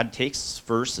that God takes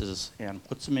verses and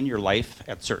puts them in your life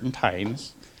at certain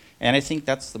times. And I think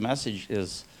that's the message,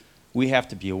 is we have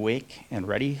to be awake and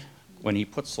ready when he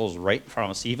puts those right in front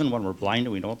of us, even when we're blind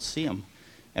and we don't see them.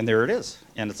 And there it is.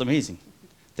 And it's amazing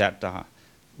that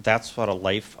that's what a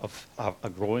life of a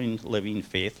growing, living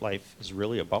faith life is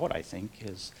really about, I think,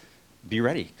 is be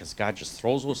ready, because God just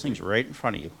throws those things right in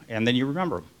front of you, and then you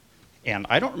remember them. And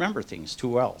I don't remember things too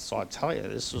well, so I'll tell you,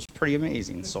 this was pretty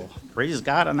amazing. So praise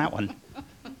God on that one.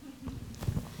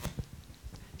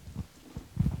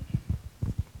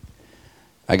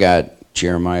 I got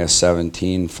Jeremiah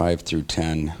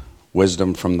 17:5-10.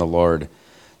 Wisdom from the Lord.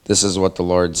 This is what the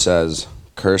Lord says.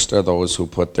 Cursed are those who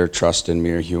put their trust in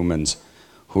mere humans,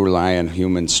 who rely on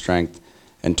human strength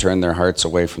and turn their hearts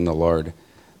away from the Lord.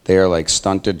 They are like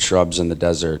stunted shrubs in the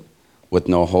desert, with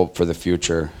no hope for the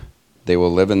future. They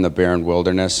will live in the barren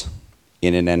wilderness,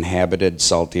 in an inhabited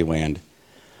salty land.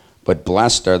 But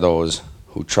blessed are those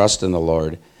who trust in the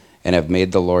Lord and have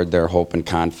made the Lord their hope and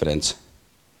confidence.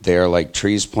 They are like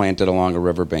trees planted along a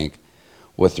riverbank,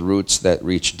 with roots that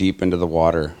reach deep into the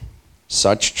water.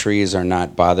 Such trees are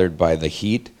not bothered by the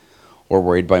heat or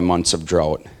worried by months of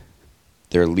drought.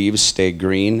 Their leaves stay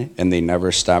green, and they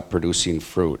never stop producing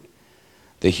fruit.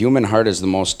 The human heart is the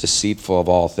most deceitful of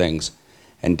all things,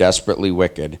 and desperately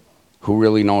wicked. Who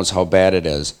really knows how bad it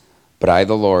is? But I,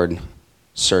 the Lord,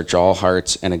 search all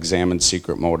hearts and examine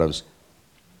secret motives.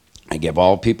 I give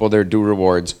all people their due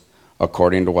rewards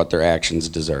according to what their actions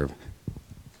deserve.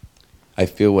 I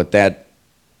feel with that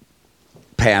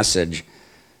passage,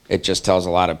 it just tells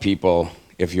a lot of people,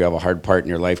 if you have a hard part in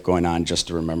your life going on, just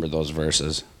to remember those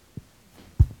verses.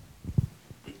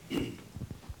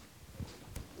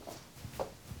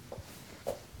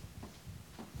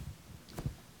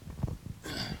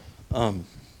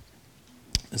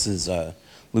 This is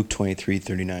Luke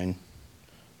 23:39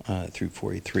 through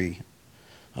 43.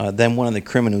 Then one of the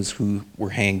criminals who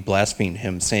were hanged blasphemed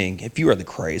him, saying, "If you are the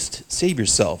Christ, save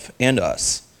yourself and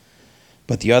us."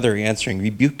 But the other answering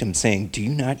rebuked him, saying, "Do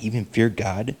you not even fear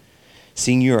God,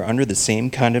 seeing you are under the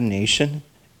same condemnation?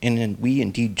 And we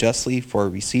indeed justly, for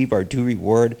receive our due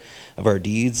reward of our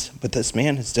deeds, but this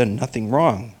man has done nothing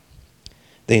wrong."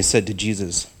 They said to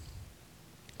Jesus,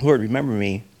 "Lord, remember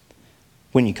me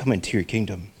when you come into your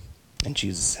kingdom." And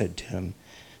Jesus said to him,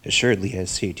 "Assuredly I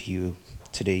say to you,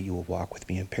 today you will walk with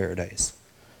me in paradise."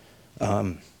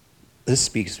 This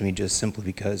speaks to me just simply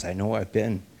because I know I've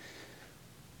been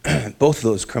both of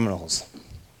those criminals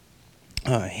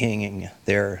hanging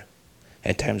there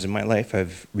at times in my life.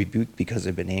 I've rebuked because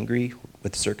I've been angry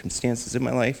with circumstances in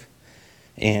my life.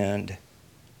 And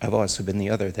I've also been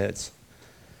the other that's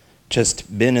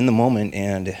just been in the moment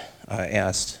and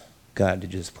asked God to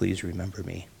just please remember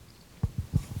me.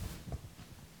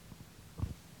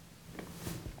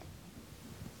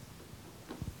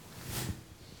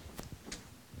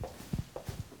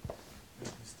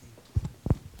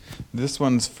 This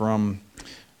one's from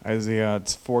Isaiah,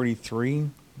 it's 43.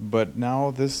 But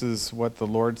now this is what the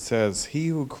Lord says. He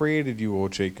who created you, O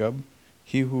Jacob,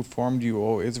 he who formed you,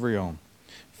 O Israel.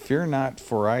 Fear not,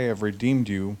 for I have redeemed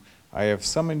you. I have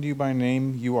summoned you by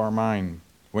name, you are mine.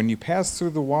 When you pass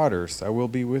through the waters, I will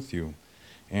be with you.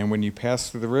 And when you pass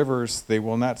through the rivers, they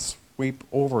will not sweep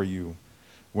over you.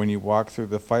 When you walk through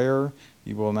the fire,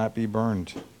 You will not be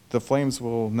burned. The flames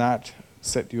will not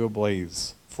set you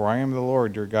ablaze. For I am the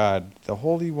Lord your God, the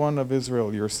Holy One of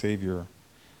Israel, your Savior.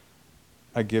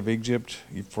 I give Egypt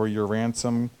for your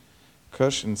ransom,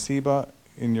 Cush and Seba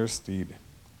in your stead.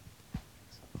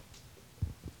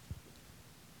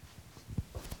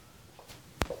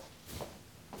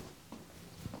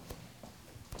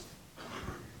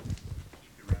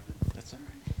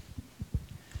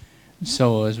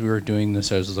 So as we were doing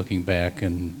this, I was looking back,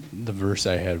 and the verse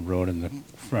I had wrote in the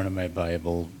front of my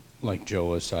Bible, like Joe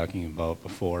was talking about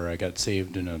before, I got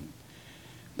saved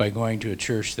by going to a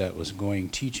church that was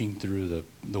teaching through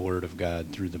the Word of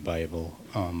God through the Bible,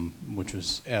 which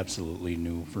was absolutely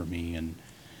new for me. And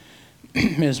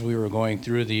as we were going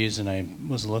through these, and I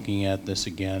was looking at this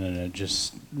again, and it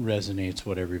just resonates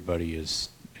what everybody is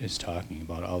talking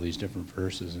about, all these different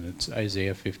verses, and it's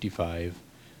Isaiah 55.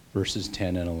 Verses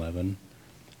 10 and 11.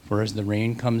 For as the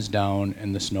rain comes down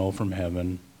and the snow from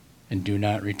heaven, and do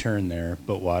not return there,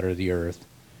 but water the earth,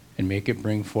 and make it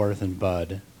bring forth and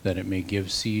bud, that it may give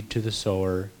seed to the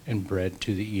sower and bread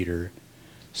to the eater,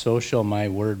 so shall my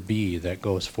word be that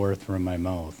goes forth from my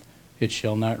mouth. It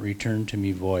shall not return to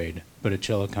me void, but it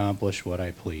shall accomplish what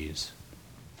I please.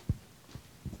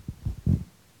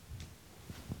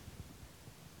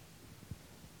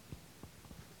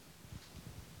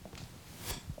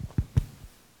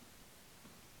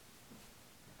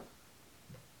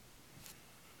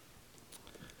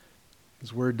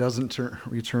 His word doesn't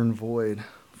return void,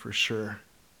 for sure.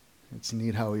 It's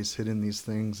neat how he's hidden these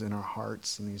things in our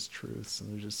hearts and these truths.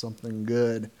 And there's just something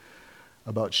good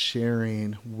about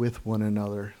sharing with one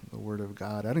another the word of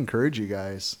God. I'd encourage you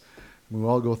guys. We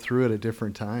all go through it at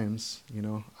different times. You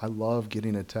know, I love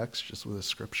getting a text just with a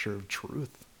scripture of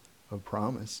truth, of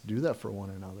promise. Do that for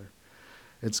one another.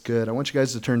 It's good. I want you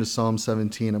guys to turn to Psalm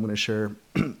 17. I'm going to share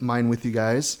mine with you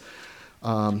guys.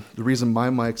 The reason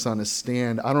my mic's on a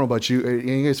stand, I don't know about you.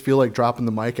 You guys feel like dropping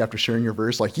the mic after sharing your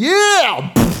verse? Like,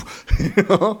 yeah! You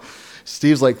know?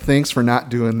 Steve's like, thanks for not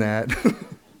doing that.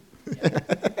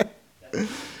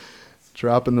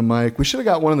 Dropping the mic. We should have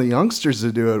got one of the youngsters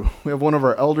to do it. We have one of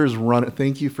our elders run it.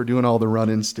 Thank you for doing all the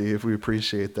running, Steve. We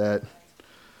appreciate that.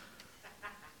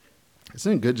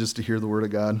 Isn't it good just to hear the word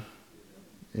of God?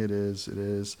 It is. It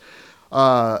is.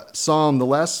 The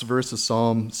last verse of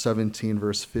Psalm 17,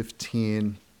 verse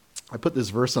 15. I put this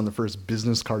verse on the first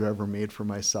business card I ever made for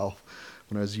myself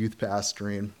when I was youth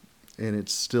pastoring, and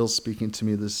it's still speaking to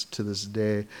me to this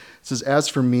day. It says, "As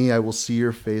for me, I will see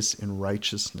your face in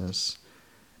righteousness,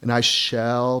 and I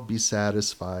shall be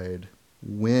satisfied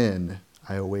when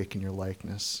I awaken your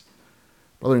likeness."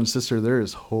 Brother and sister, there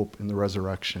is hope in the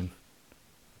resurrection.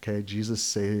 Okay, Jesus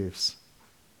saves.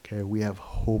 Okay, we have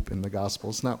hope in the gospel.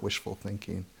 It's not wishful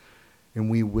thinking. And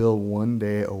we will one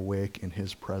day awake in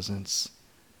his presence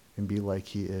and be like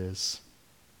he is.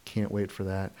 Can't wait for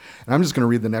that. And I'm just going to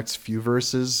read the next few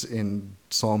verses in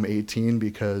Psalm 18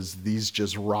 because these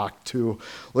just rock too.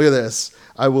 Look at this.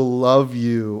 "I will love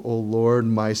you, O Lord,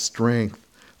 my strength.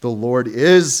 The Lord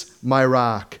is my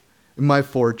rock, and my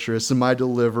fortress, and my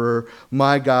deliverer,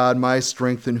 my God, my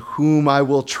strength, in whom I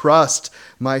will trust,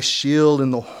 my shield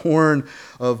and the horn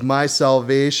of my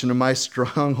salvation and my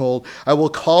stronghold. I will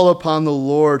call upon the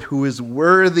Lord, who is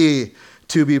worthy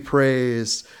to be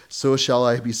praised. So shall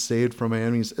I be saved from my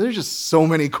enemies." There's just so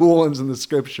many cool ones in the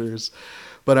scriptures.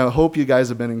 But I hope you guys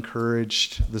have been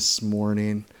encouraged this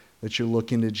morning, that you're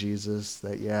looking to Jesus,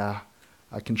 that, yeah,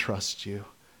 I can trust you.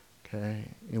 Okay,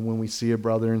 and when we see a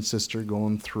brother and sister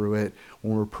going through it,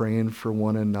 when we're praying for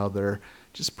one another,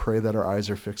 just pray that our eyes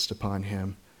are fixed upon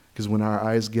him. Because when our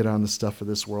eyes get on the stuff of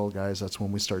this world, guys, that's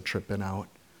when we start tripping out.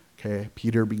 Okay,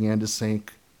 Peter began to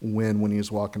sink when he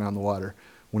was walking on the water,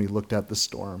 when he looked at the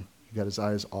storm. He got his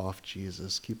eyes off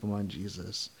Jesus. Keep them on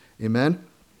Jesus. Amen?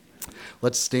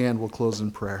 Let's stand. We'll close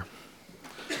in prayer.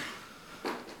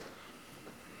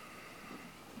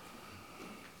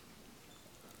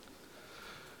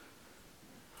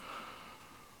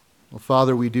 Well,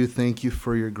 Father, we do thank you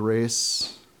for your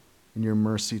grace and your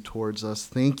mercy towards us.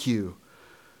 Thank you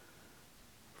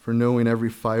for knowing every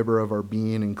fiber of our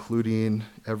being, including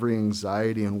every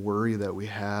anxiety and worry that we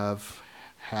have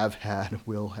had,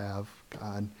 will have,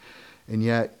 God. And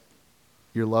yet,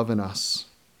 you're loving us.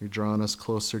 You're drawing us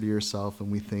closer to yourself, and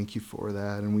we thank you for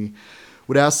that. And we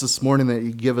would ask this morning that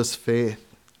you give us faith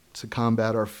to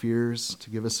combat our fears, to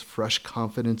give us fresh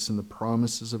confidence in the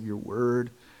promises of your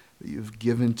word that you've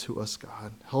given to us,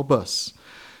 God. Help us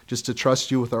just to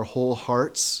trust you with our whole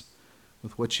hearts,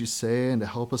 with what you say, and to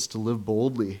help us to live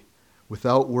boldly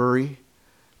without worry,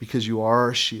 because you are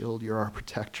our shield, you're our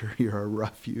protector, you're our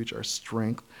refuge, our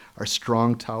strength, our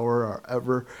strong tower, our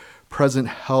ever-present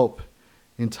help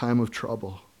in time of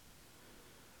trouble.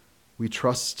 We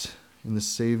trust in the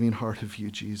saving heart of you,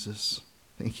 Jesus.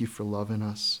 Thank you for loving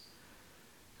us.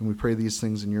 And we pray these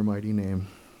things in your mighty name.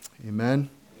 Amen.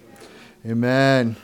 Amen.